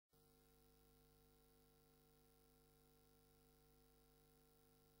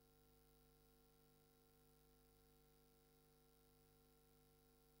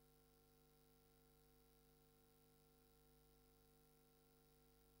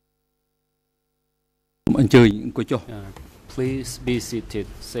Please be seated,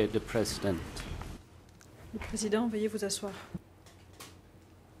 said the President. Le Président, veuillez vous asseoir.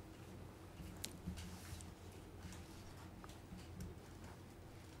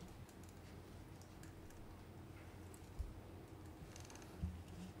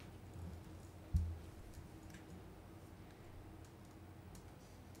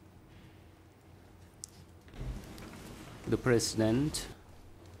 The President.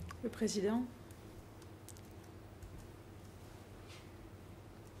 Le Président.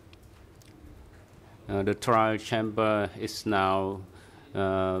 The trial chamber is now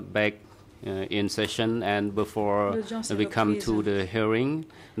back in session, and before we come to the hearing,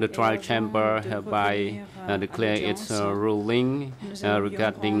 the trial chamber hereby declare its ruling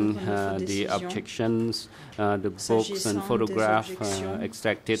regarding the objections, the books and photographs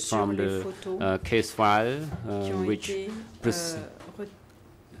extracted from the case file, which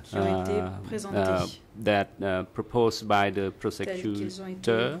that proposed by the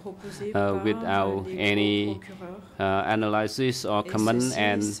prosecutor without any analysis or comment,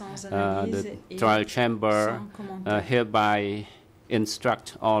 and the trial chamber hereby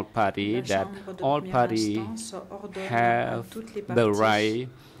instruct all parties that all parties have the right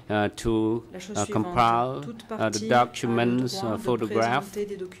to compile the documents, photographs,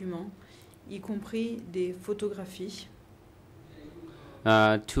 y compris des photographies,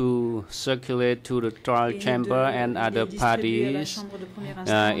 to circulate to the trial chamber and other parties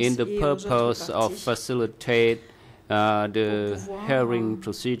in the purpose of facilitate the hearing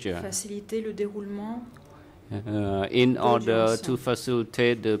procedure. In order to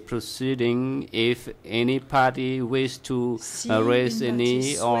facilitate the proceeding, if any party wish to raise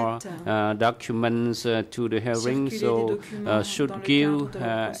any or documents to the hearing, so should give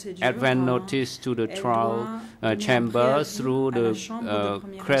advance notice to the trial chamber through the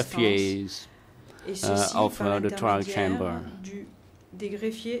greffiers of the trial chamber. Des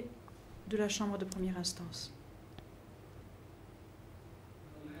greffiers de la chambre de première instance.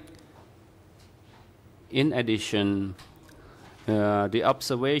 In addition, the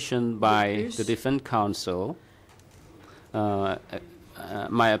observation by the defense counsel,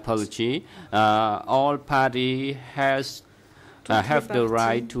 my apology, all parties have the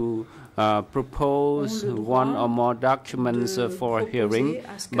right to propose one or more documents for hearing,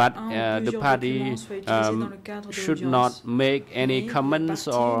 but the party should not make any comments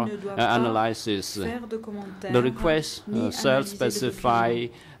or analysis. The request shall specify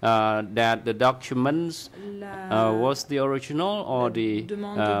that the documents was the original or the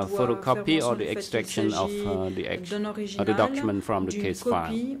photocopy or the extraction of the document from the case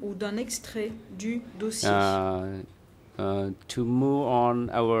file. To move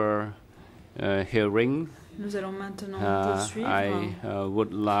on our hearing, I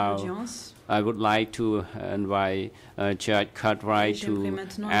would like to invite Judge Cartwright to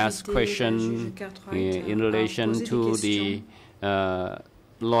ask questions in relation to the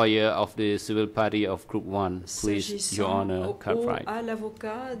lawyer of the civil party of Group 1. Please, Your Honor, Cartwright.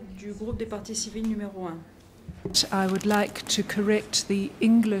 I would like to correct the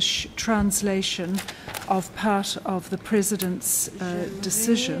English translation of part of the President's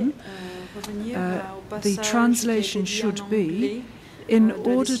decision. The translation should be, in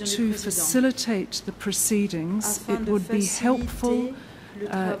order to facilitate the proceedings, it would be helpful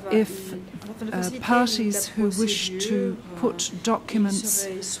if parties who wish to put documents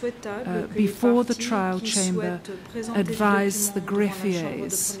before the trial chamber advise the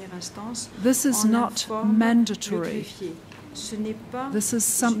greffiers. This is not mandatory. This is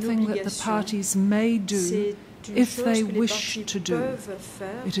something that the parties may do if they wish to do.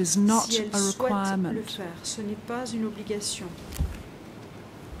 It is not a requirement.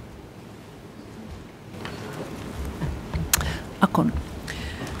 Akon.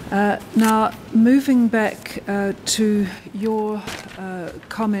 Now, moving back to your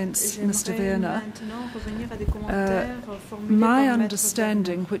comments, Mr. Werner, my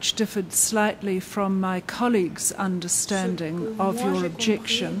understanding, which differed slightly from my colleague's understanding of your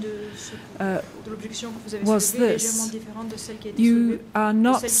objection, was this: you are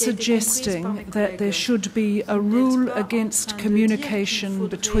not suggesting that there should be a rule against communication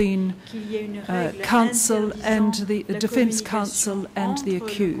between counsel and the defense counsel and the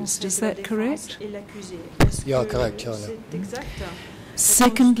accused. Is that correct? Yeah, correct, Your Honor.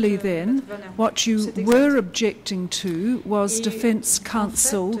 Secondly, then, what you were objecting to was Defence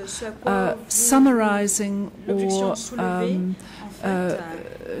Counsel summarising or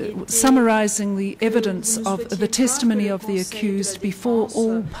summarising the evidence of the testimony of the accused before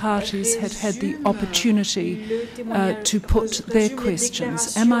all parties had had the opportunity to put their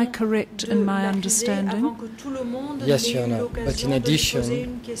questions. Am I correct in my understanding? Yes, Your Honor, but in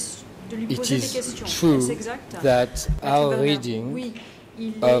addition, it is true that our reading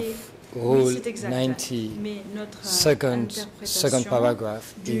of Rule 90, second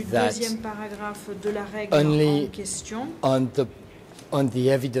paragraph, is that only on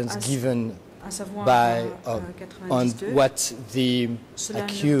the evidence given by on what the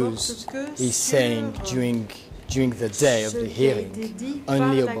accused is saying during the day of the hearing,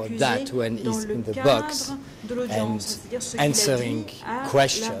 only about that when he's in the box and answering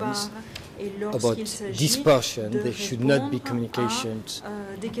questions about this portion. There should not be communications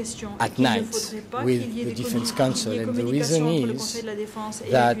at night with the defense counsel, and the reason is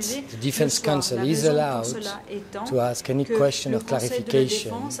that the defense counsel is allowed to ask any question or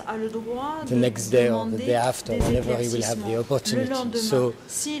clarification the next day or the day after, whenever he will have the opportunity. So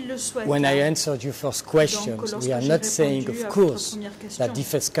when I answered your first questions, we are not saying, of course, that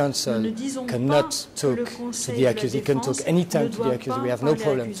defense counsel cannot talk to the accused. He can talk anytime to the accused. We have no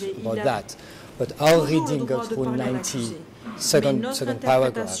problems about that. But our reading of Rule 90, second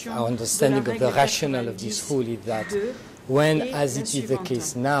paragraph, our understanding of the rationale of this rule is that when, as it is the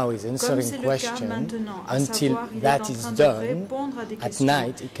case now, is answering questions, until that is done, at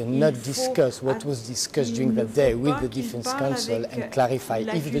night, he cannot discuss what was discussed during the day with the defense counsel and clarify.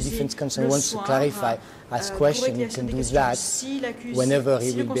 If the defense counsel wants to clarify, ask questions, he can do that whenever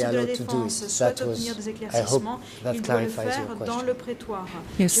he will be allowed to do it. That was, I hope that clarifies your question.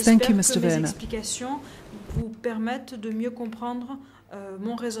 Yes, thank you, Mr. Werner. Mes explications vous permettent de mieux comprendre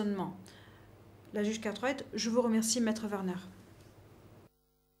mon raisonnement. La juge Cartwright, je vous remercie, Maître Werner.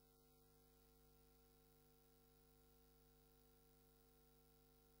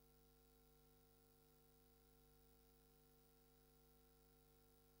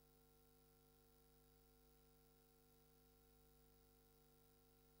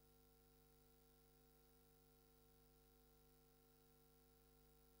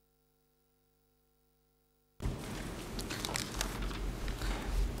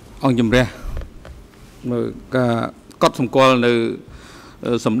 Ông chùm ra cóp xung quanh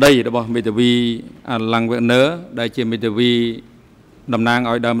từ sầm đầy đó bọn Mr. V lăng vẹn nớ đại diện Mr. V đầm nang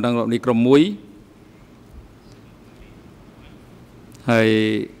ở đầm đang đi cầm muối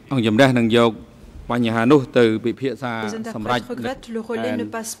hay ông chùm ra đang dọc ban nhà Hà Nội từ bị phía xa sầm rạch. Le relais ne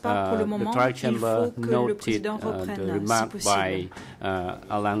passe pas pour le moment. Il faut que le président reprenne, si possible.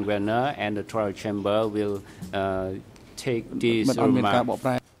 Alan Werner and the trial chamber will take this remark.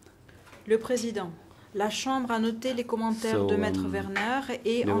 Le président, la Chambre a noté les commentaires de Maître Werner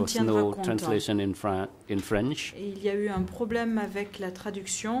et en tiendra compte. Il y a eu un problème avec la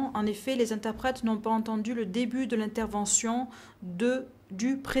traduction. En effet, les interprètes n'ont pas entendu le début de l'intervention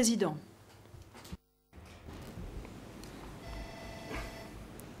du président.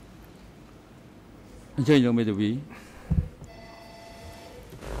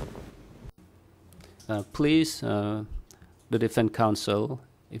 Please, the defense counsel,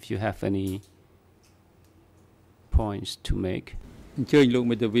 if you have any points to make. The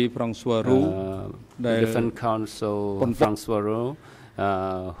defense counsel François Roux,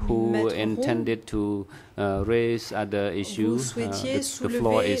 who intended to raise other issues, the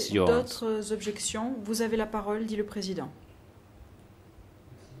floor is yours. D'autres objections? Vous avez la parole, dit le président.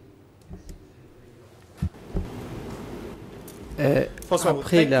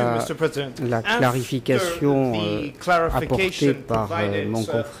 Après la clarification apportée par mon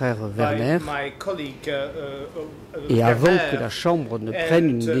confrère Werner, et avant que la Chambre ne prenne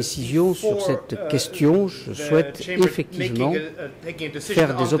une décision sur cette question, je souhaite effectivement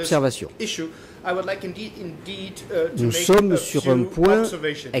faire des observations. Nous sommes sur un point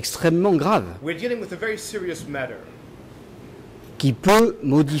extrêmement grave qui peut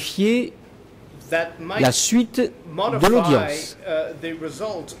modifier la suite de l'audience.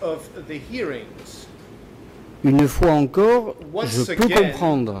 Une fois encore, je peux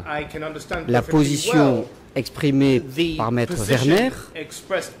comprendre la position exprimée par Maître Werner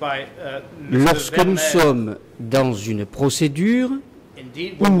lorsque nous sommes dans une procédure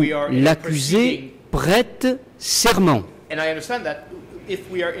où l'accusé prête serment.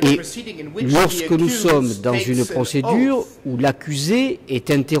 Et lorsque nous sommes dans une procédure où l'accusé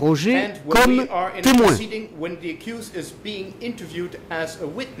est interrogé comme témoin,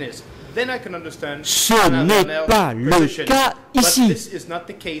 ce n'est pas le cas ici.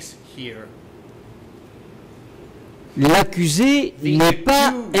 L'accusé n'est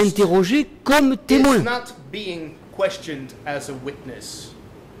pas interrogé comme témoin.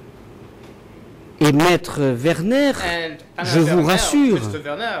 Et Maître Werner, je vous rassure,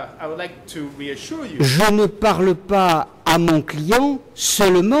 je ne parle pas à mon client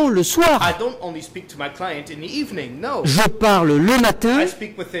seulement le soir. Je parle le matin,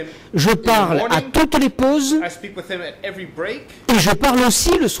 je parle à toutes les pauses, et je parle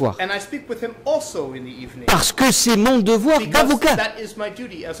aussi le soir. Parce que c'est mon devoir d'avocat.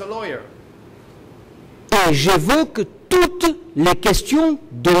 Et j'évoque toutes les questions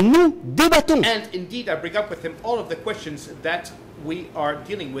dont nous débattons.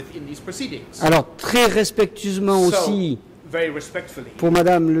 Alors, très respectueusement aussi, pour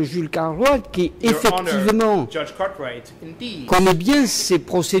Madame le juge Cartwright, qui effectivement connaît bien ces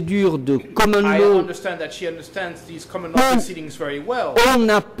procédures de common law, on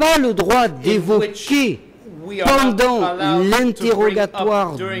n'a pas le droit d'évoquer pendant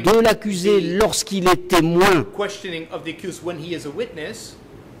l'interrogatoire de l'accusé lorsqu'il est témoin,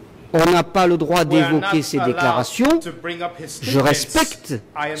 on n'a pas le droit d'évoquer ces déclarations. Je respecte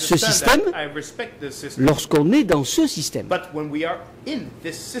ce système lorsqu'on est dans ce système.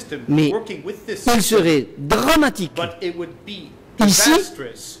 Mais il serait dramatique ici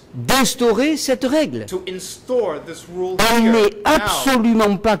d'instaurer cette règle. Elle n'est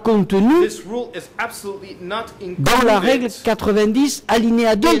absolument pas contenue dans la règle 90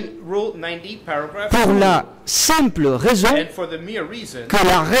 alinéa 2 pour la simple raison que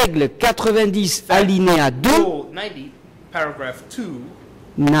la règle 90 alinéa 2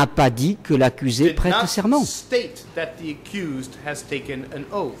 n'a pas dit que l'accusé prête serment.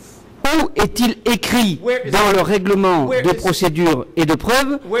 Où est-il écrit dans le règlement de procédure et de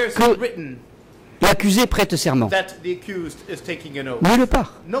preuve que l'accusé prête serment? Nulle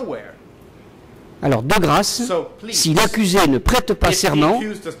part. Alors, de grâce, si l'accusé ne prête pas serment,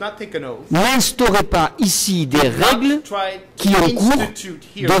 n'instaurez pas ici des règles qui ont cours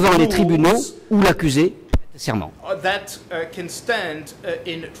devant les tribunaux où l'accusé prête serment.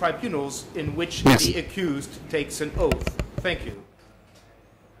 Merci.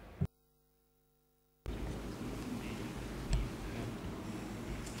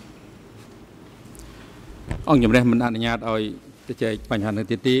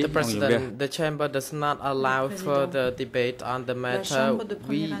 The President, the Chamber does not allow further debate on the matter.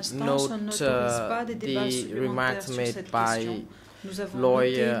 We note the remarks made by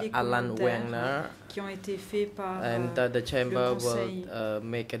lawyer Alan Wagner, and the Chamber will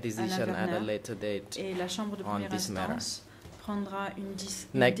make a decision at a later date on this matter. Prendra une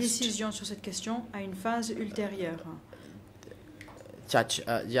décision sur cette question à une phase ultérieure. Judge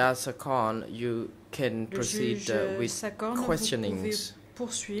Yasakon, you can proceed with questionings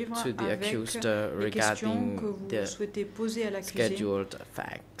to the accused regarding the scheduled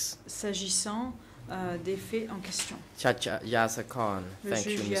facts. S'agissant des faits en question. Judge Yasakon, thank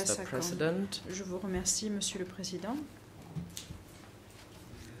you, Mr. President. Je vous remercie, Monsieur le Président.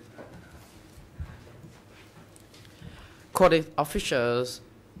 Court officials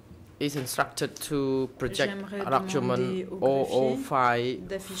is instructed to project document 0054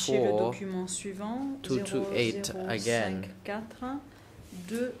 d'afficher le document suivant 228 again.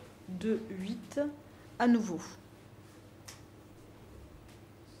 228 à nouveau.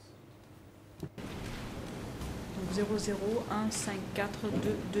 Donc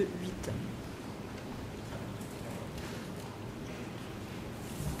 00154-228.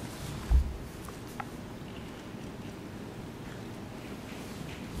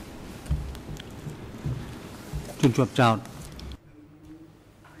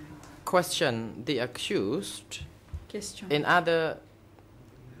 Question the accused. Question. In other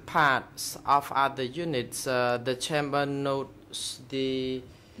parts of other units, the chamber notes the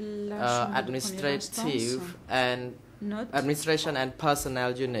administration and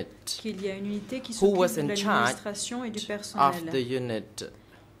personnel unit. Qu'il y a une unité qui Who was s'occupe de in charge l'administration et du of personnel. the unit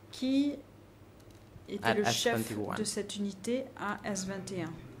Qui était at le chef S21? de cette unité à S21?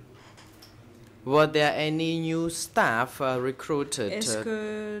 Were there any new staff recruited Est-ce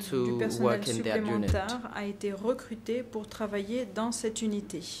que du to personnel work in that unit? supplémentaire a été recruté pour travailler dans cette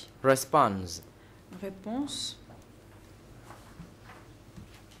unité? Response. Réponse.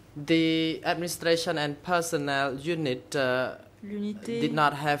 The administration and personnel unit L'unité did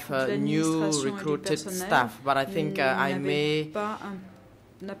not have de new l'administration et du recruited personnel staff, but I think I n'avait may pas un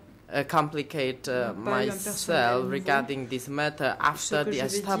complicate myself regarding this matter. After the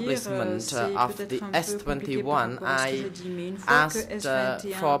establishment of the S21, I asked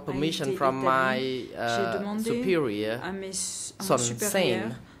for permission from my superior, Son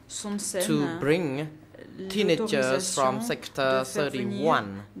Sen, to bring teenagers from Sector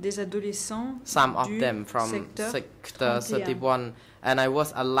 31, some of them from Sector 31, and I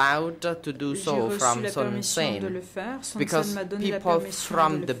was allowed to do so from Son Sen because people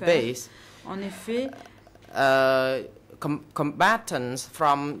from the base, combatants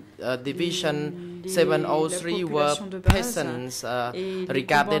from Division 703 were peasants,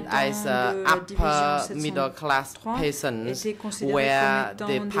 regarded as upper middle class peasants, where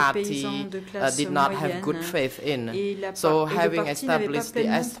the party did not have good faith in. So having established the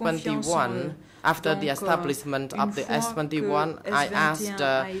S21, after the establishment of the S21, I asked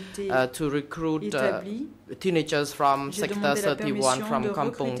to recruit teenagers from Sector 31 from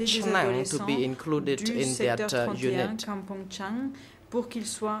Kampong Chhnang to be included in that unit.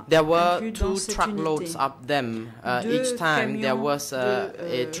 There were 2 truckloads of them. Each time there was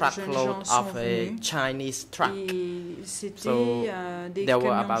a truckload of a Chinese truck. So there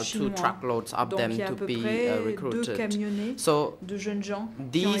were about 2 truckloads of them to be recruited. So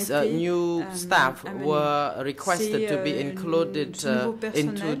these new staff were requested to be included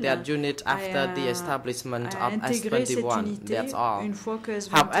into their unit after the establishment of S21. That's all.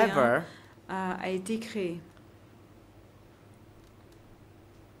 However,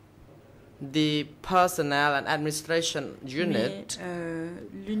 the personnel and administration unit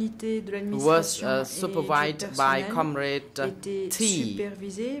was supervised by Comrade T.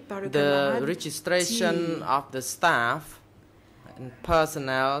 The registration of the staff and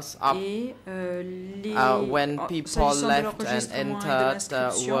personnel of when people left and entered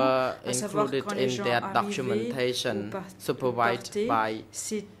were included in their documentation, supervised by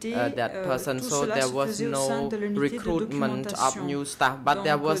that person. So there was no recruitment of new staff, but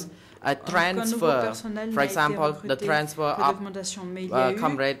there was a transfer. For example, the transfer of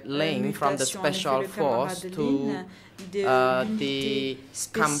Comrade Ling from the Special Force to the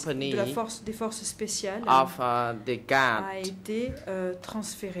company of the guard.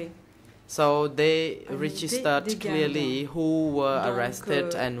 So they registered clearly who were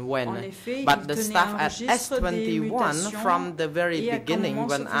arrested and when. But the staff at S21, from the very beginning,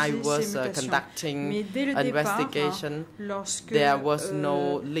 when I was conducting investigation, there was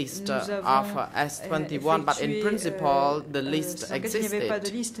no list of S21, but in principle, the list existed.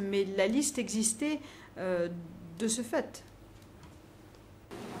 De ce fait.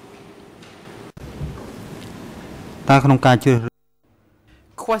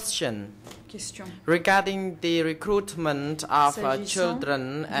 Question regarding the recruitment of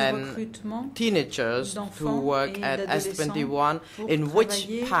children and teenagers to work at S21, in which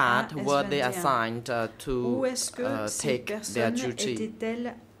part were they assigned to take their duty?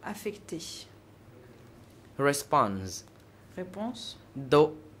 Response.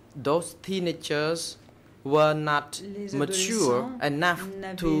 Those teenagers were not mature enough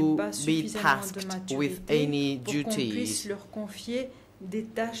to be tasked with any duties.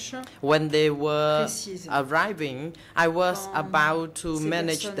 When they were arriving, I was about to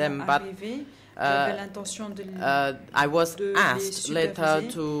manage them, but I was asked later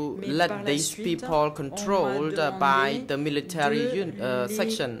to let these people controlled by the military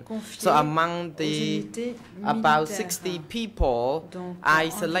section. So among the about 60 people, I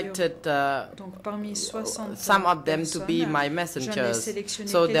selected some of them to be my messengers.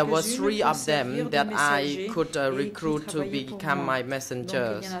 So there were 3 of them that I could recruit to become my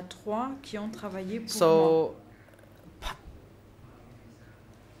messengers. So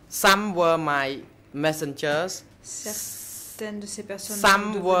some were my messengers,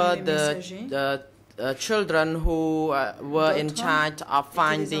 some were the children who were in charge of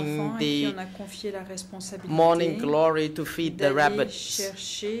finding the morning glory to feed the rabbits.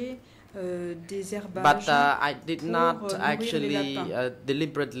 But I did not actually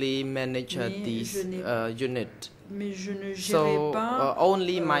deliberately manage this unit. So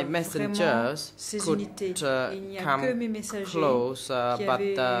only my messengers could come close, but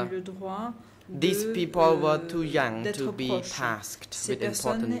these people were too young to be tasked with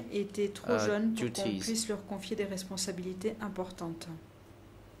important duties.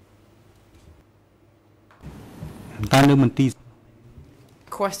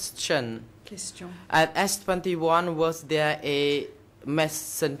 Question. At S21, was there a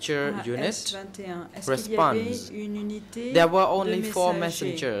messenger unit? Response. There were only 4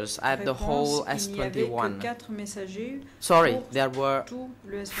 messengers at the whole S21. Sorry, there were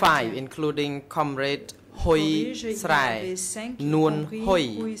 5, including Comrade Hoi Srai, Nun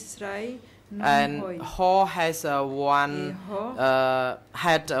Hoi. And Ho has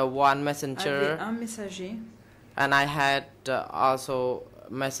had one messenger, and I had also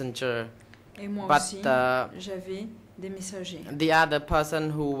messenger. But the other person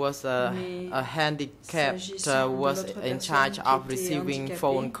who was handicapped was in charge of receiving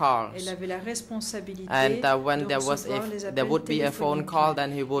phone calls. And when there would be a phone call,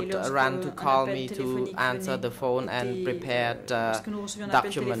 then he would run to call me to answer the phone and prepare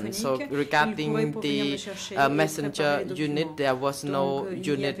documents. So regarding the messenger unit, there was no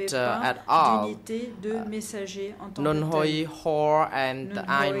unit at all. Nun Hoi, Ho, and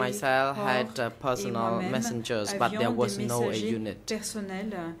I myself had personal messengers, but there was no unit.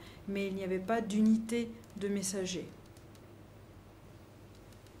 Personnel, mais il n'y avait pas d'unité de messagers.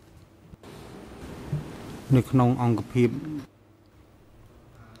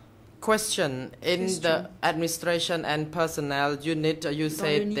 Question: in the administration and personnel unit, you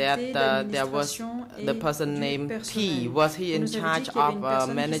said that there was the person named T. Was he in charge of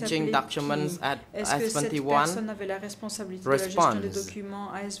managing documents at S21? Response: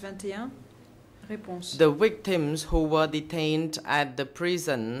 the victims who were detained at the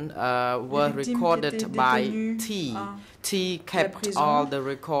prison were recorded by T. T kept all the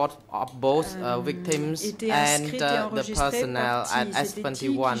records of both victims and the personnel at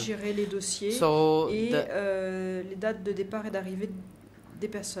S21. So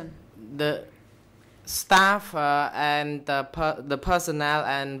the staff and the personnel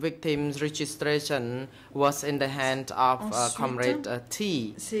and victims registration was in the hand of Comrade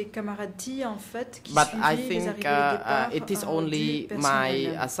T. But I think it is only my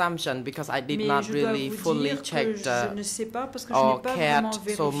assumption, because I did not really fully check or cared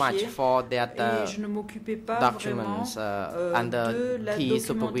so much for that documents under T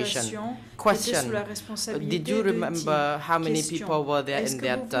supervision. Question: did you remember how many people were there in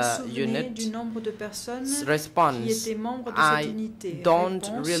that unit? Response: I don't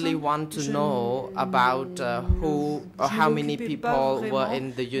really want to know about who or how many people were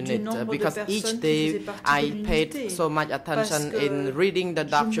in the unit, because each day I paid so much attention in reading the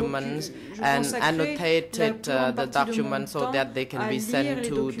documents and annotated the documents so that they can be sent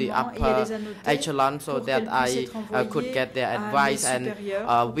to the upper echelon so that I could get their advice. And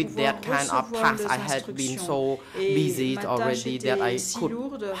with that kind of task, I had been so busy already that I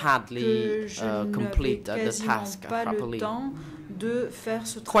could hardly complete the task properly.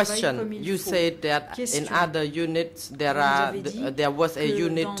 Question: you said that in other units there was a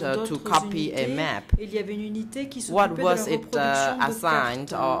unit to copy a map. What was it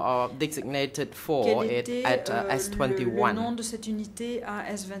assigned or designated for it at S21?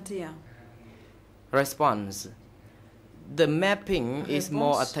 Response: the mapping is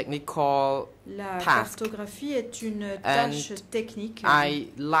more a technical task, and I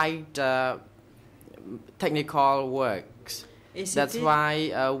liked technical works. That's why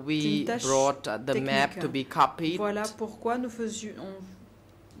we brought the map to be copied.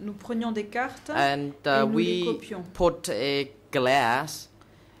 And we put a glass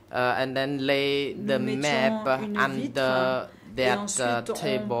and then lay the map under that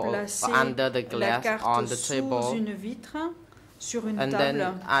table, under the glass on the table. And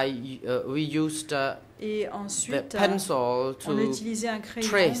then we used the pencil to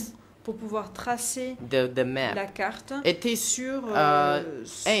trace pour pouvoir tracer the map. La carte. It is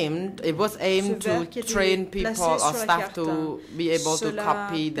it was aimed to train people or staff to be able to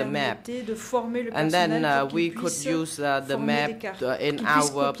copy the map. And then we could use the map in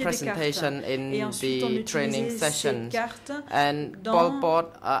our presentation in the training sessions. And Pol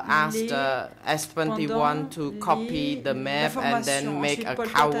Pot asked S21 to copy the map and then make a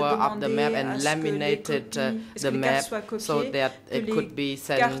cover of the map and laminated the map so that it could be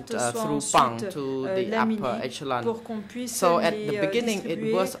sent through Pang to the upper echelon. So at the beginning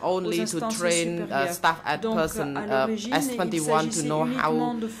it was only to train staff at S21 to know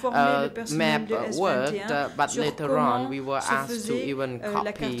how map worked, but later on we were asked to even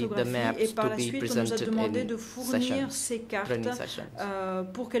copy the maps to be presented in sessions, training sessions.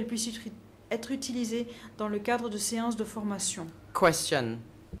 Pour qu'elles puissent être utilisées dans le cadre de séances de formation. Question.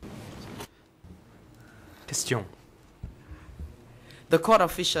 The court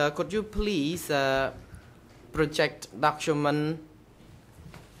official, could you please project document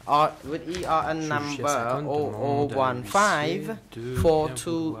with ERN number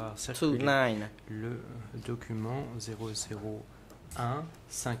 00154229? Le document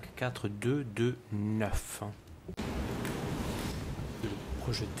 001-54229.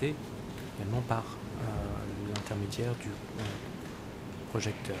 Projeté également par l'intermédiaire du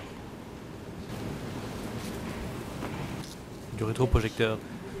projecteur. du rétroprojecteur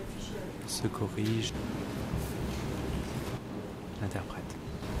se corrige l'interprète.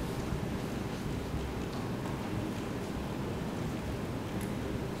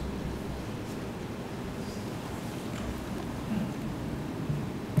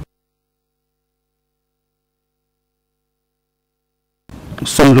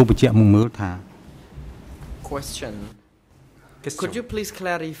 Question. Could you please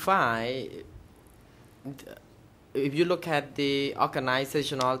clarify, if you look at the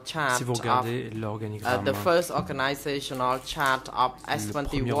organizational chart Si vous regardez l'organigramme, the first organizational chart of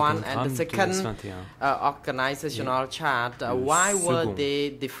S21 and the second organizational chart, why were they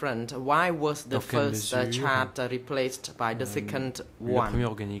different? Why was the first chart replaced by the second one? Le premier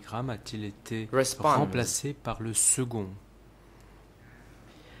organigramme a-t-il été remplacé par le second?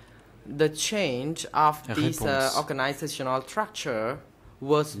 The change of this organizational structure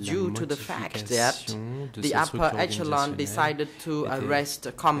was due to the fact that the upper echelon decided to arrest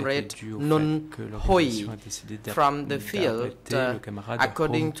Comrade Nun Hoi from the field,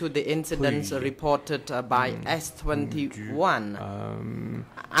 according to the incidents reported by S21.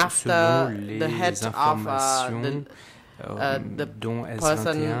 After the head of the dont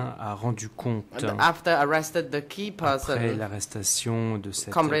person S21 a rendu compte after arrested the key person, après l'arrestation de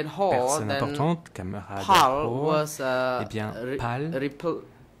cette Comrade Hall, personne importante, camarade Paul Hall, was eh bien, Pal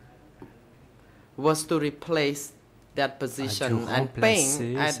was to replace that position, and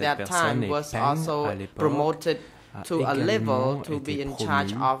Peng at that time was also promoted to a level to be in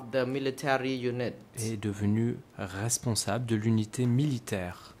charge of the military unit. Est devenu responsable de l'unité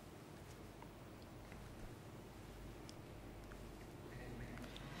militaire.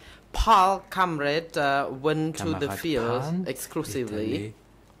 Paul Comrade went to the field exclusively.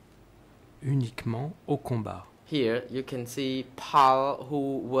 Uniquement au combat. Here you can see Paul,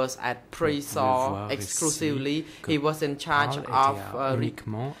 who was at Presor exclusively. He was in charge of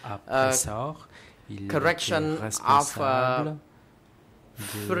correction of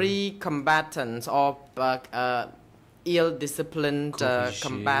free combatants or ill-disciplined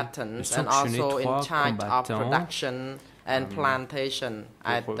combatants, and also in charge of production and plantation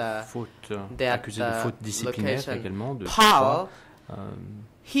at that location. Paul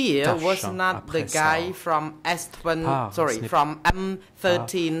here was not the guy from from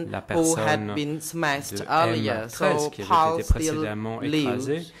M13 who had been smashed earlier. So Paul still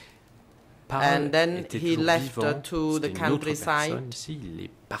lived, and then he left to the countryside.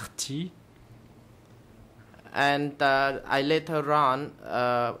 And I later on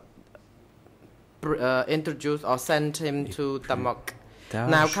introduced or sent him to Ta Kmao.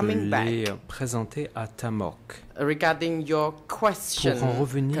 Now coming back, regarding your question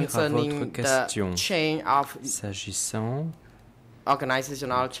concerning the change of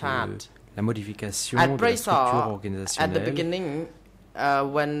organizational chart, la modification at de la structure organisationnelle, at the beginning,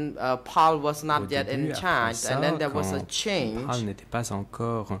 when Paul was not yet in charge, and then there was a change.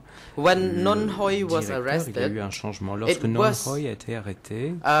 When Nun Hoi was arrested,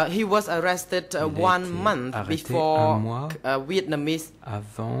 he was arrested 1 month before Vietnamese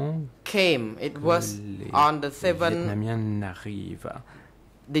came. It was on the 7th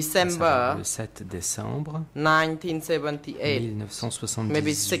December 1978,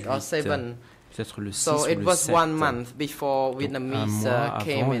 maybe 6 or 7. So it was 1 month before Vietnamese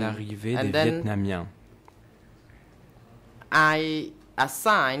came in, and then I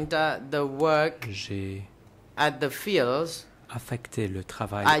assigned the work at the fields.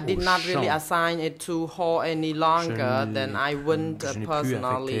 I did not really assign it to Ho any longer. Then I went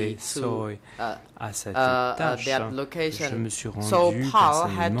personally to that location. So Paul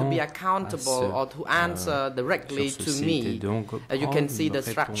had to be accountable or to answer directly to me. You can see the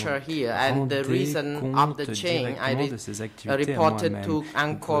structure here, and the reason of the change I reported to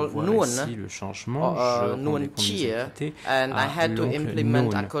Uncle Nguyen or Nguyen Chia, and I had to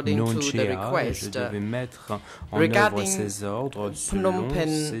implement according to the request. Regarding Phnom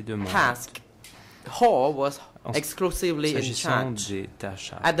Penh task, Ho was exclusively in charge.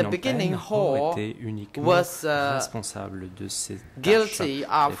 At the beginning, Ho was guilty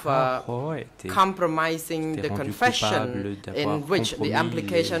of compromising the confession, in which the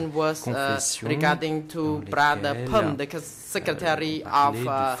implication was regarding to Brother Phum, the secretary of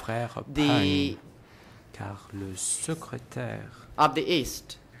the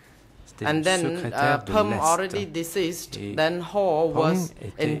East. And then Phum already deceased. Then Ho was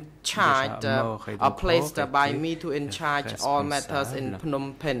in charge, or placed by me to in charge all matters in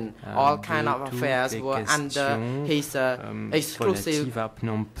Phnom Penh. All kind of affairs were under his exclusive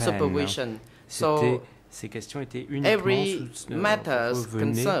supervision. So ces questions étaient uniquement relevées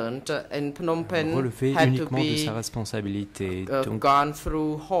uniquement de sa responsabilité. Donc,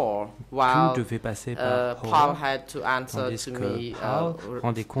 tout devait passer par Paul, tandis que Paul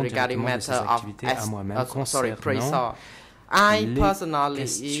rendait compte directement de ses activités à moi-même concernant les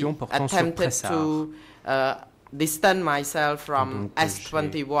questions portant sur Pressar. Distance myself from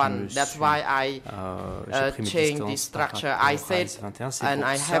S21. That's why I changed the structure. I said, and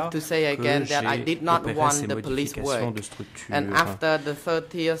I have to say again that I did not want the police work. And after the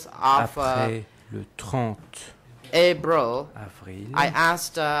 30th of April, I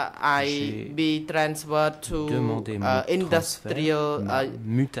asked I be transferred to industrial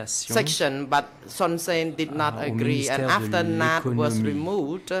section, but Son Sen did not agree. And after Nat was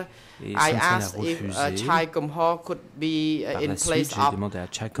removed, I asked if Ta Kmao could be in place of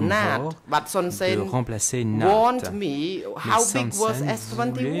Nat, but Son Sen warned me how big was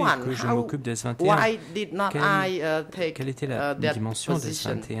S21. Why did not I take that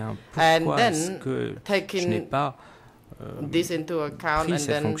position? And then taking this into account, and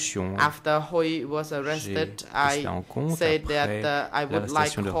then after Hoi was arrested, I said that I would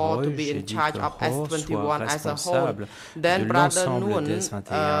like Ho to be in charge of S21 as a whole. Then Brother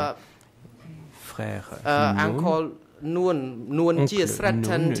Nguyen, Uncle Nguyen Chia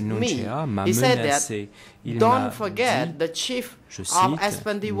threatened me. He said that, don't forget, the chief of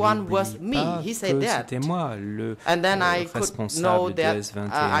S21 was me. He said that. And then I could know that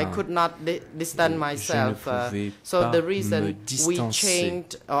I could not distance myself. So the reason we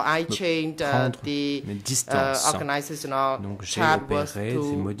changed, or I changed the organizational chart was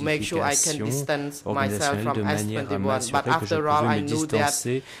to make sure I can distance myself from S21. But after all, I knew that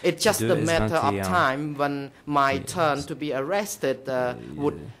it's just a matter of time when my turn to be arrested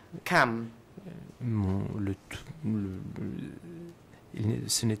would come.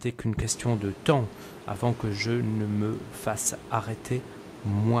 Ce n'était qu'une question de temps avant que je ne me fasse arrêter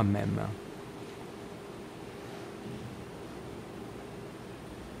moi-même.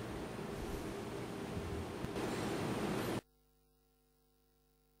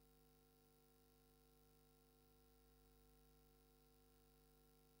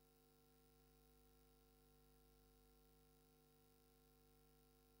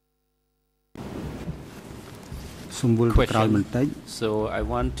 Question. So I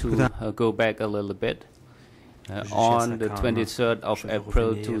want to go back a little bit. On the 23rd of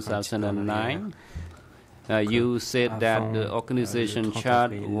April 2009, you said that the organization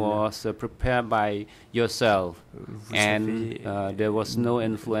chart was prepared by yourself and there was no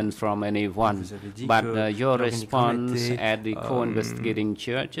influence from anyone. But your response at the co-investigating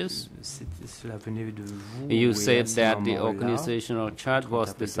churches, you said that the organizational chart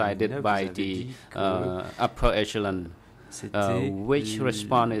was decided by the upper echelon. Which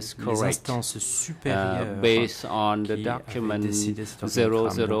response is correct based on the document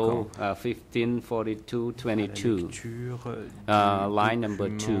 00154222, line number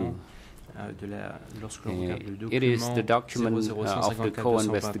 2. It is the document of the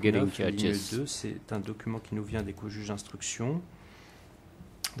co-investigating judges. C'est un document qui nous vient des co-juges d'instruction.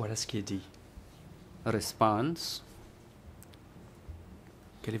 Voilà ce qui est dit. Response.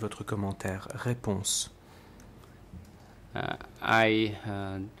 Quel est votre commentaire? Réponse. I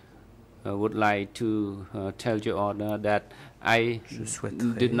would like to tell Your Honor that I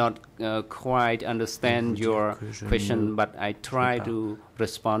did not quite understand your question, but I try to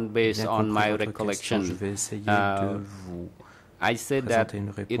respond based on my recollection. I said that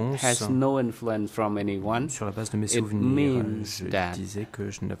it has no influence from anyone. It means that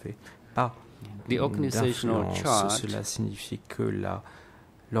the organizational chart,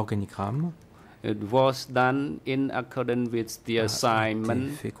 it was done in accordance with the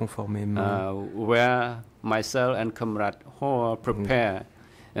assignment where myself and Comrade Ho prepare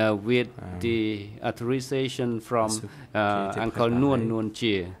with the authorization from Uncle Nguyen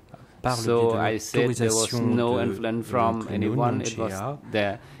Chia. So I said there was no influence from anyone, it was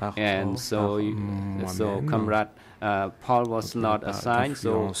there. And so Comrade Paul was not assigned,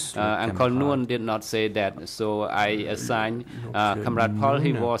 so Uncle Nguyen did not say that. So I assigned Comrade Paul.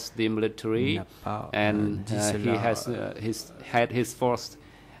 He was the military, and he had his force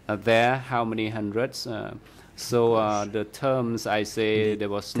there. How many hundreds? So the terms I say there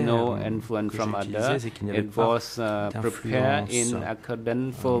was no influence from others. It was prepared in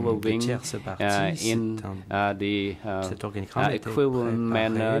accordance following in the equivalent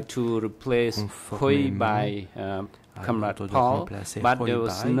manner to replace Hui by Comrade Paul, but there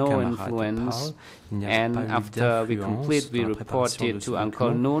was no influence. And after we completely reported to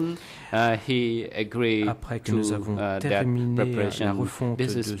Uncle Noon, he agreed to that preparation.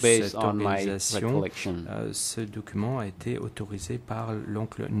 This is based on my recollection. Ce document a été autorisé par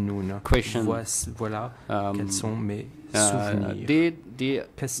l'oncle Noon. Question. Voilà quels sont mes souvenirs. Did the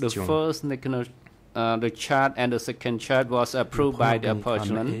first the chart and the second chart was approved by the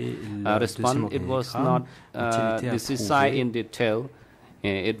apportionment? Response: it was not decided in detail.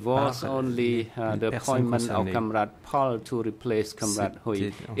 It was only the appointment of Comrade Paul to replace Comrade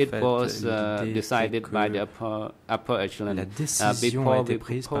Hui. It was decided by the upper echelon before we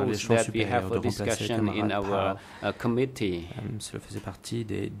proposed that we have a discussion in our committee. Cela faisait partie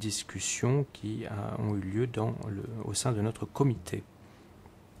des discussions qui ont eu lieu au sein de notre comité.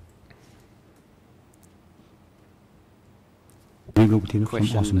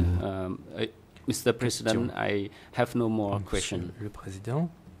 Question. Mr. President, I have no more questions. Le président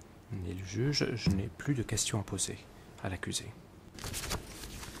et le juge, je n'ai plus de questions à poser à l'accusé.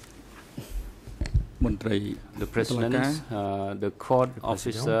 The President, the court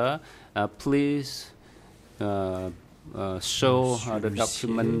officer, please show the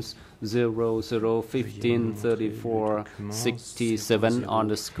documents 0015 34 67 on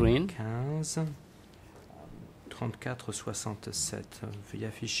the screen. 34 67. Veuillez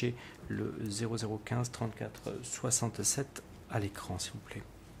afficher le 0015 34 67 à l'écran, s'il vous plaît.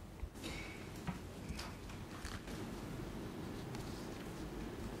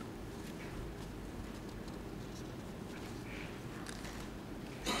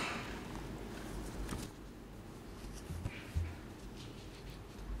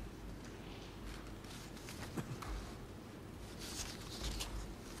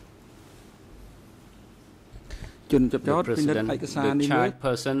 The President, the child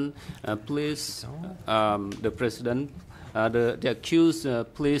person, please, the President, the accused,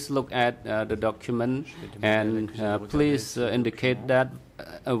 please look at the document and please indicate that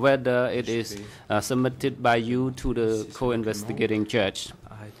whether it is submitted by you to the co-investigating judge.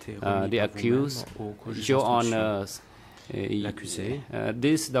 The accused, Your Honor,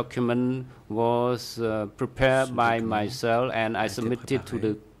 this document was prepared by myself and I submitted to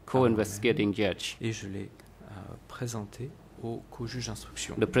the co-investigating judge. Présenté au co-juge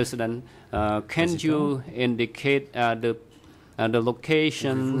d'instruction. The President, can you indicate the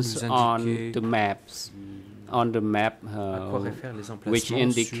locations on the maps, which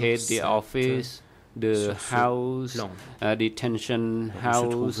indicate the office, the house, detention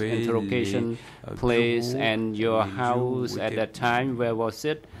house, interrogation place, and your house at that time? Where was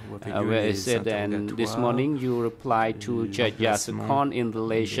it? Where is it? And this morning you replied to Judge Yasukon in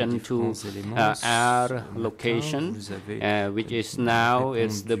relation to our location, which is now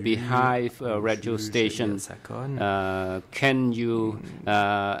is the Beehive radio station. Can you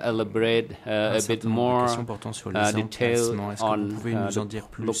elaborate a bit more detail on the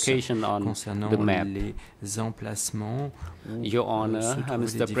location on the map? Your Honor,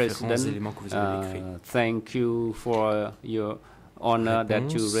 Mr. President, thank you for your honor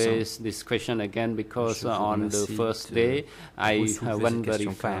that you raised this question again, because on the first day I went very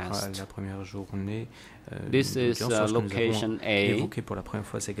fast. This is location A.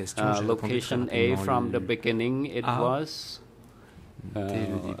 Location A, from the beginning it was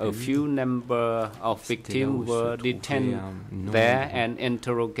a few number of victims were detained there and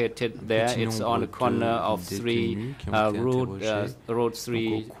interrogated there. It's on the corner of road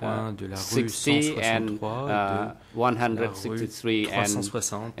 360 and 163,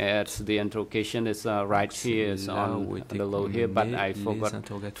 and the interrogation is right here, is on the low here, but I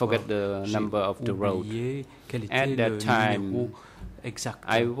forget the number of the road. At that time,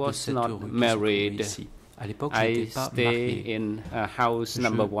 I was not married. I stay in house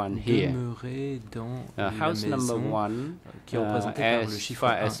number 1 here. House number 1, as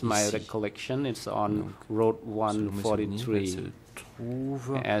far as my recollection, it's on road 143.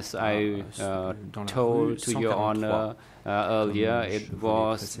 As I told to Your Honor earlier, it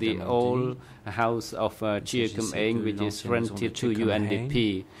was the old house of Chia Kmao, which is rented to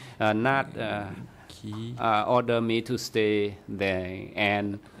UNDP. Not order me to stay there,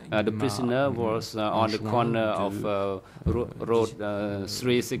 and the prisoner was on the corner of road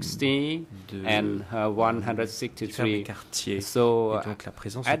 360 and 163. So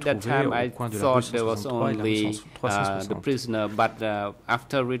at that time I thought there was only the prisoner, but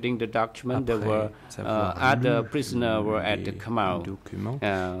after reading the document there were other prisoners were at the Kmao.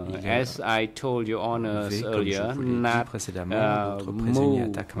 As I told Your Honors earlier, not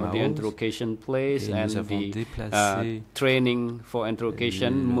move the interrogation place and the training for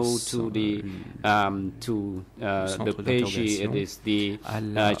interrogation move to the PJ. It is the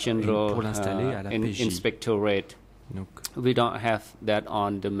General Inspectorate. We don't have that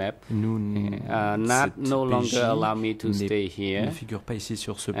on the map. No longer allow me to stay here.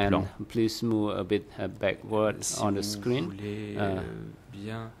 And please move a bit backward on the screen.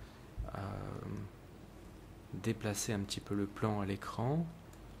 Déplacer un petit peu le plan à l'écran.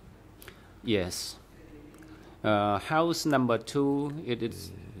 Yes. House number 2, it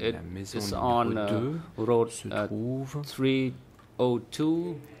is on road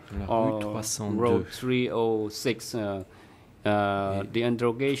 302 or road 306. The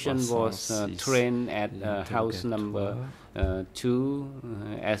interrogation was trained at house number 2,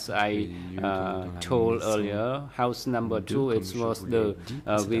 as I told earlier. House number 2, it was the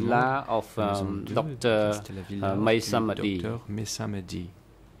villa of Dr. Maisamadi.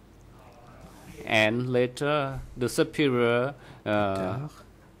 And later, the superior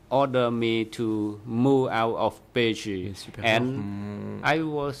ordered me to move out of PJ, and I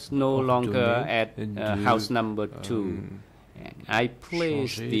was no longer at house number 2. I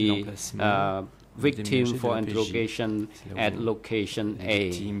placed the victim for interrogation at location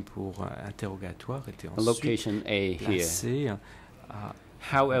A. Location A here.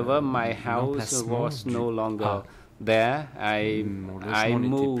 However, my house was no longer there. I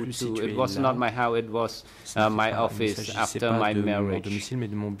moved to, it was not my house, it was my office after my marriage.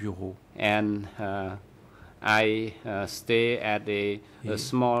 And I stay at a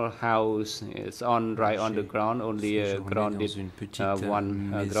small house. It's right on the ground, only a grounded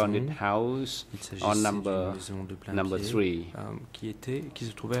one grounded house on number 3.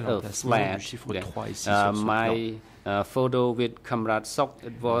 Flat. My photo with Comrade Sok,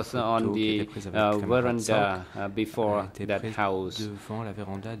 it was on the veranda before that house.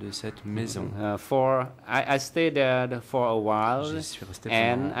 I stayed there for a while,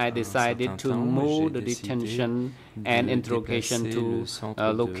 and I decided to move the detention and interrogation to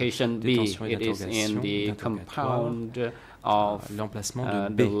location B. It is in the compound of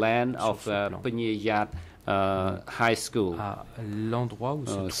the land of Penyayat High School,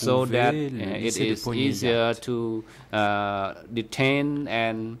 so that it is easier to detain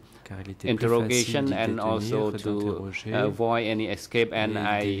and interrogation, and also to avoid any escape. And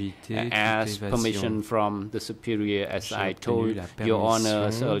I asked permission from the superior, as I told your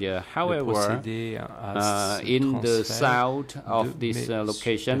honors earlier. However, in the south of this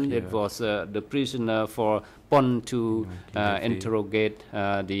location, it was the prisoner for PON to interrogate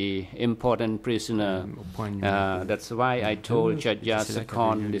the important prisoner. That's why I told Judge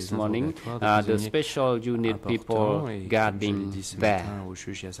Sakon this morning, the special unit people guarding there.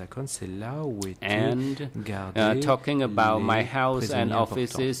 And talking about my house and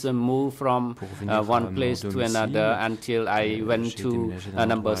offices, moved from one place to another until I went to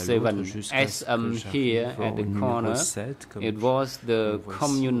number 7. As here at the corner, it was the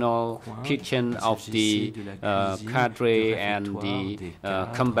communal kitchen of the cadre and the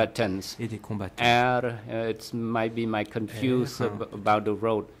combatants. It might be my confused about the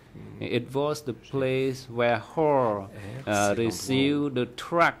road. It was the place where Hor received the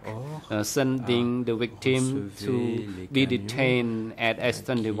truck sending the victim to be detained at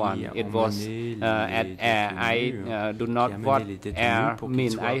S21. It was at air. I do not what air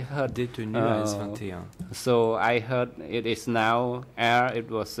mean. I heard. So I heard it is now air.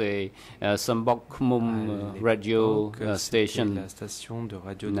 It was a Sambok Khmum radio station. Now,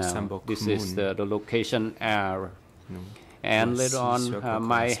 this is the location air. And later on,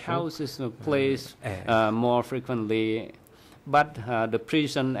 my house is placed more frequently, but the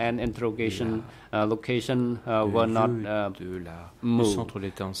prison and interrogation location were not moved.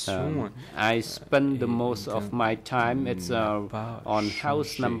 I spend the most of my time. It's on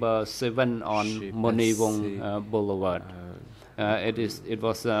house number 7 on Monivong Boulevard. It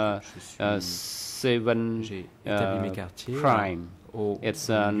was 7 Prime. It's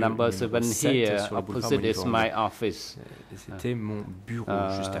number 7 here. Opposite is my office.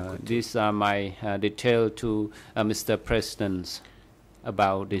 These are my details to Mr. President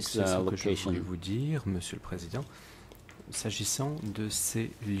about this location. Je voulais vous dire, Monsieur le Président, s'agissant de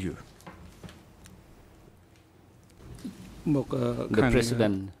ces lieux. The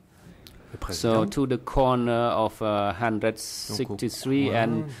President. So to the corner of 163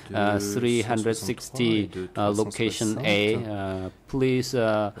 and 360 location A, please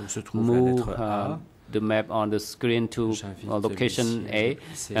move the map on the screen to location A.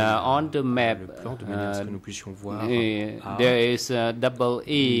 On the map, there is a double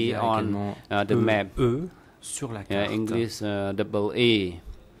E on the map, English double E.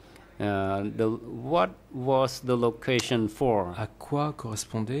 what was the location for? À quoi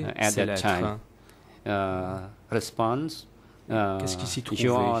correspondait at ces that lettres? time? Response. Qu'est-ce qui s'y trouvait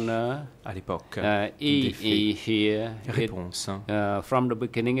à l'époque? Here. Réponse. From the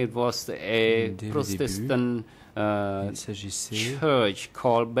beginning, it was a Protestant church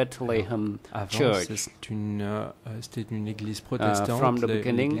called Bethlehem Church. C'était une église protestante. From the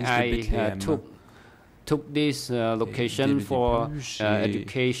beginning, I took this location for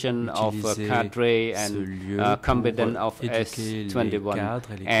education of cadre and combatant of S21.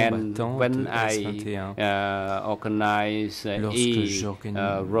 And when I organized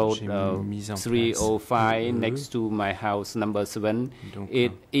road 305 next to my house, number 7,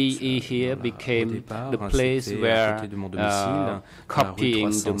 here became the place where copying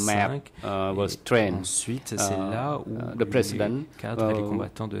the map was trained. The president,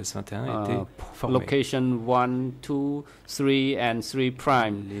 location 1, 2, 3, and 3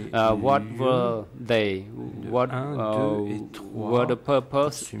 prime. What were they? What were the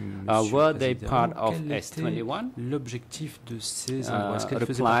purpose? Were they part of S21? L'objectif de ces endroits, est-ce qu'elles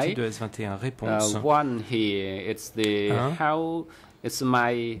faisaient partie de S21? Réponse. One here, it's the how. It's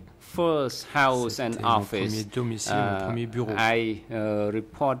my first house and office. I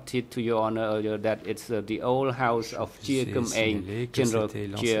reported to Your Honor earlier that it's the old house of Ta Kmao, General Ta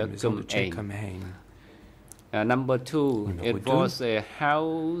Kmao. Number 2, it was a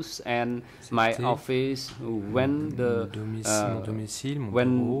house and my office when the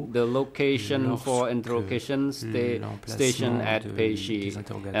location for interrogations station at Pechi.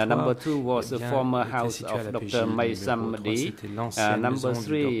 Number 2 was the former house of Dr. May Samadi. Number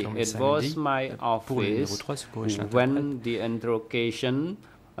 3, it was my office when the interrogation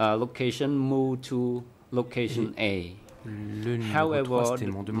location moved to location A. However,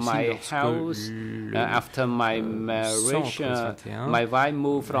 my house, after my marriage, my wife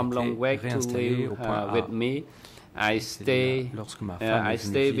moved from Long Way to live with me. I stay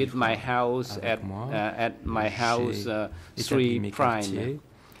with my house at my house 3 Prime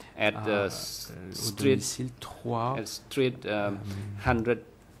at street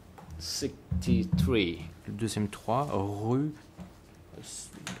 163. Le deuxième 3, rue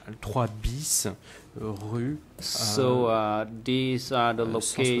 3 bis, rue. So these are the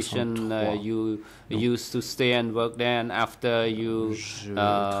location you used to stay and work there, and after you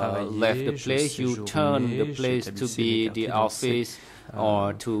left the place, you turned the place to be the office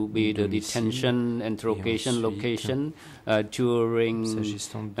or to be the detention interrogation location during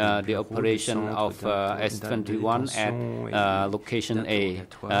the operation of S21 at location A.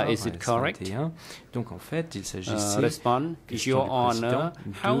 Is it correct? Donc en fait, il s'agissait Respond, Your Honor,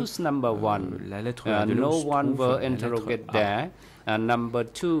 house number 1, no one were interrogated there. Number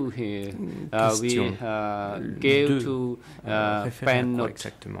 2 here, we gave to pen note.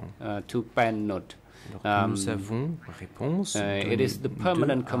 Nous avons réponse. It is the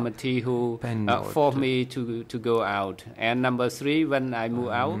permanent committee who forced me to go out. And number 3, when I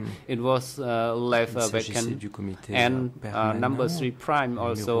moved out, it was left vacant. And number 3 prime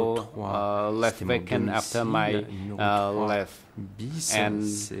also left vacant after my left. And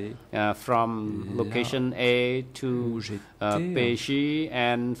from location A to Pechi,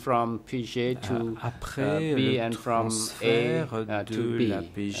 and from Pechi to B, and from A to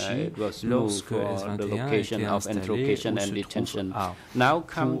B. It was moved for the location of interrogation and detention. Now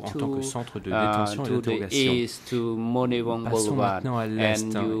come to the east, to Monivong Boulevard,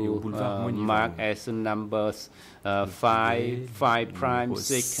 and you mark as numbers 5 prime,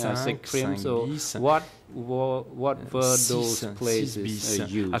 6 prime. So what were those places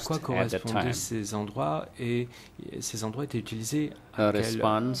used à quoi correspondaient ces endroits, et ces endroits étaient utilisés à quelle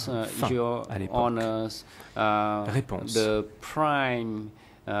fin à l'époque? Réponse. The prime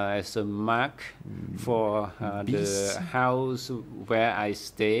as a mark for the house where I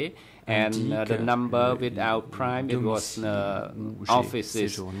stay, and the number without prime, it was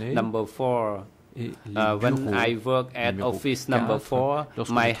offices. Number 4. When I work at office number 4,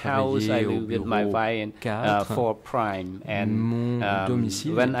 my house, I live with my wife 4 prime. And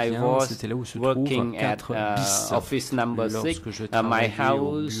when I was working at office number 6, my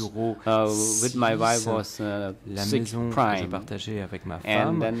house with my wife was 6 prime.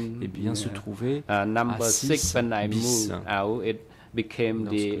 And then number 6, when I moved out, it became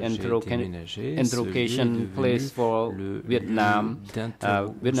the interrogation place for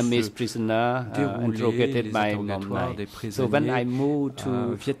Vietnamese prisoner interrogated by Mom. So when I moved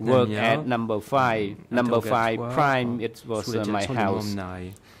to work at number 5 prime, it was my house.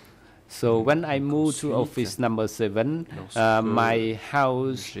 So when I moved to office number 7, my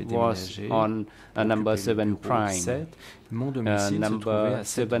house was on number 7 Prime. Number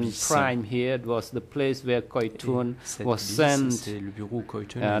 7 Prime here was the place where Koi Thun was sent.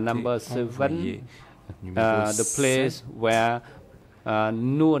 Number 7, the place where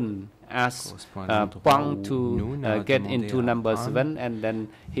Noon asked Pang to get into number 7, and then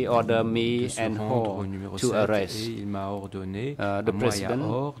he ordered me and Ho to arrest the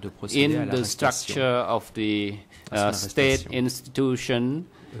president. In the structure of the state institution,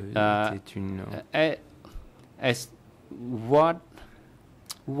 as what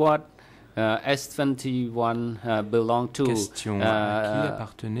S21 belonged to?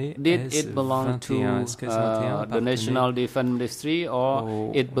 Did it belong to the National Defense Ministry,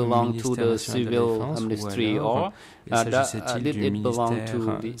 or it belonged to the Civil Ministry, or did it belong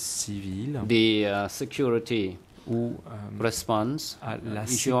to the security? Response,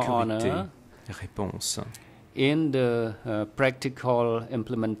 Your Honor. In the practical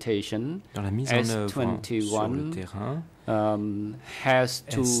implementation, S21 has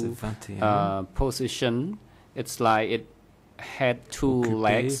two positions. It's like it had two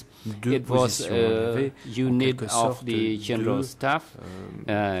legs. It was a unit of the general staff.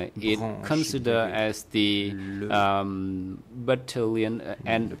 It considered as the battalion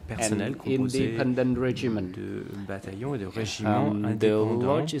and an independent regiment. The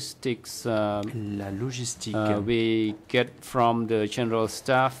logistics we get from the general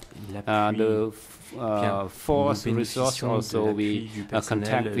staff, the force resource also we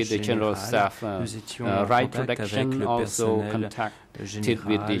contact with the general staff. Right protection also contacted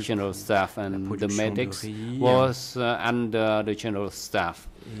with the general staff, and the medics was under the general staff.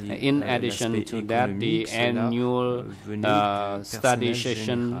 In addition to that, the annual study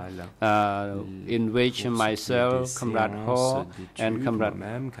session in which myself, Comrade Ho, and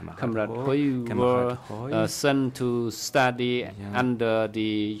Comrade Hui were sent to study under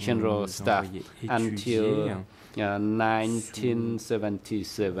the general staff until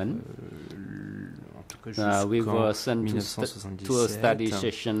 1977. We were sent to a study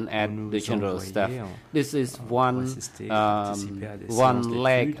session at the general staff. This is one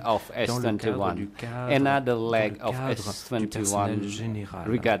leg of S21. Another leg of S21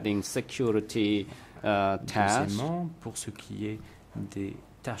 regarding security tasks.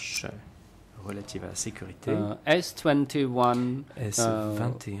 S21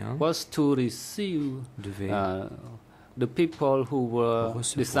 was to receive the people who were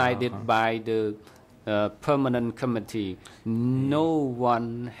decided by the permanent committee. No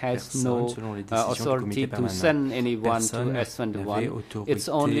one has no authority to send anyone to S21. It's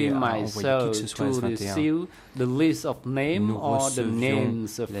only myself to receive the list of names or the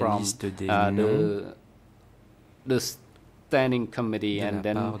names from the standing committee, and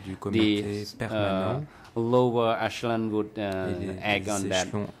then the lower echelon would act on that.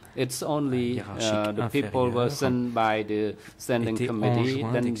 It's only the people were sent by the standing committee,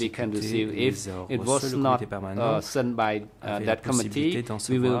 then we can receive. If it was not sent by that committee,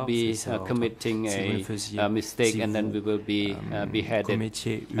 we will be committing a mistake, and then we will be beheaded.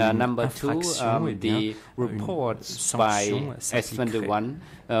 Number 2, the reports by S21.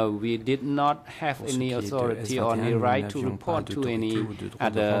 We did not have any authority or any right to report to any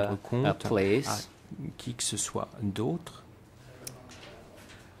other place.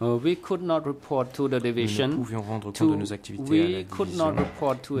 We could not report to the division. We could not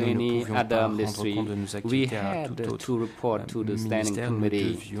report to any other ministry. We had to report to the standing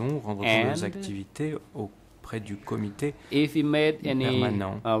committee. And if we made any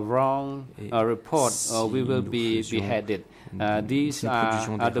wrong report, we will be beheaded. These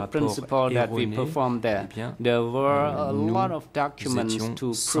are the principles that we performed there. There were a lot of documents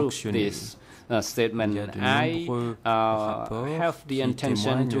to prove this statement. I have the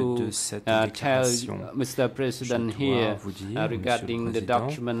intention to tell Mr. President here regarding the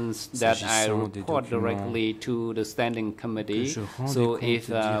documents that I report directly to the standing committee. So if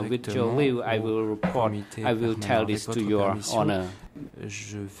with your leave I will tell this to Your Honor.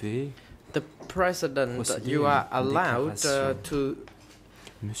 The President, you are allowed to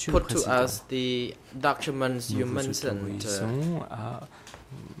put to us the documents you mentioned.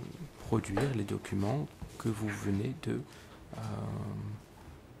 Produire les documents que vous venez de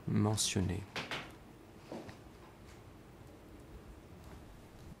mentionner.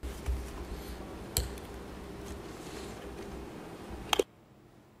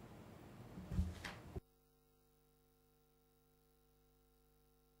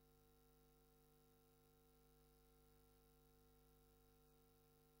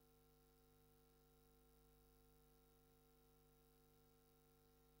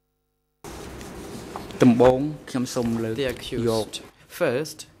 the accused.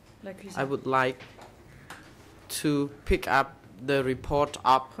 First, I would like to pick up the report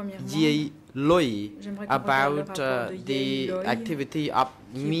of Ye Loi about the activity of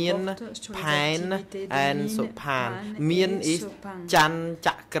Mien, Pan, and Sopan. Mien is Chan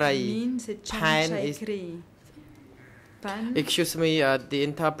Chakrai, Pan is... Excuse me, the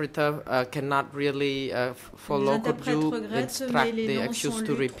interpreter cannot really follow. Could you instruct the accused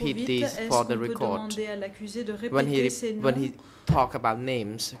to repeat this for the record? When he talk about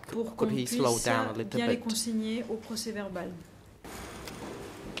names, could he slow down a little bit?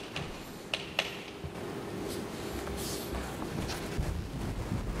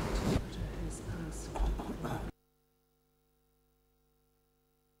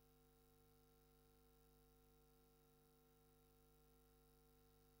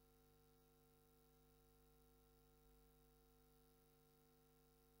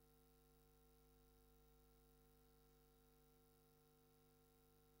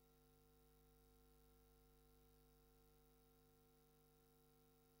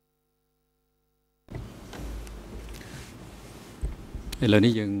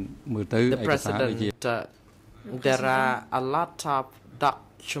 The President, there are a lot of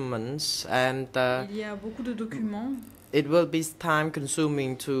documents and it will be time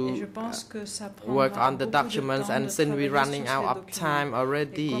consuming to work on the documents, and since we're running out of time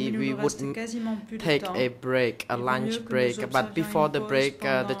already, we would take a break, a lunch break. But before the break,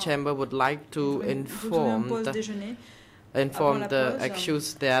 the Chamber would like to inform the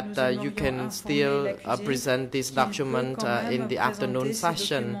accused that you can still present this document in the afternoon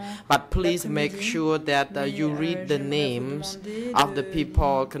session, but please make sure that you read the names of the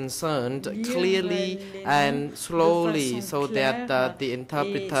people concerned clearly and slowly, so that the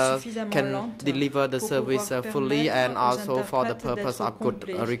interpreter can deliver the service fully and also for the purpose of good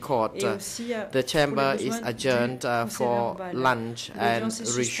record. The chamber is adjourned for lunch and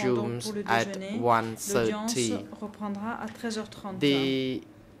resumes at 1:30. The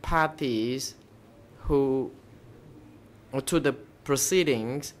parties who to the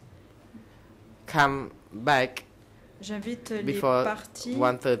proceedings come back before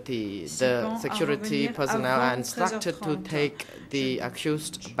 1:30. The security personnel are instructed to take the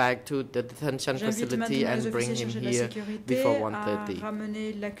accused back to the detention facility and bring him here before 1:30.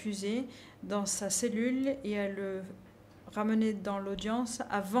 Ramener l'accusé dans sa cellule et à le ramener dans l'audience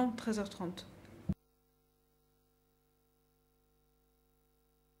avant 13h30.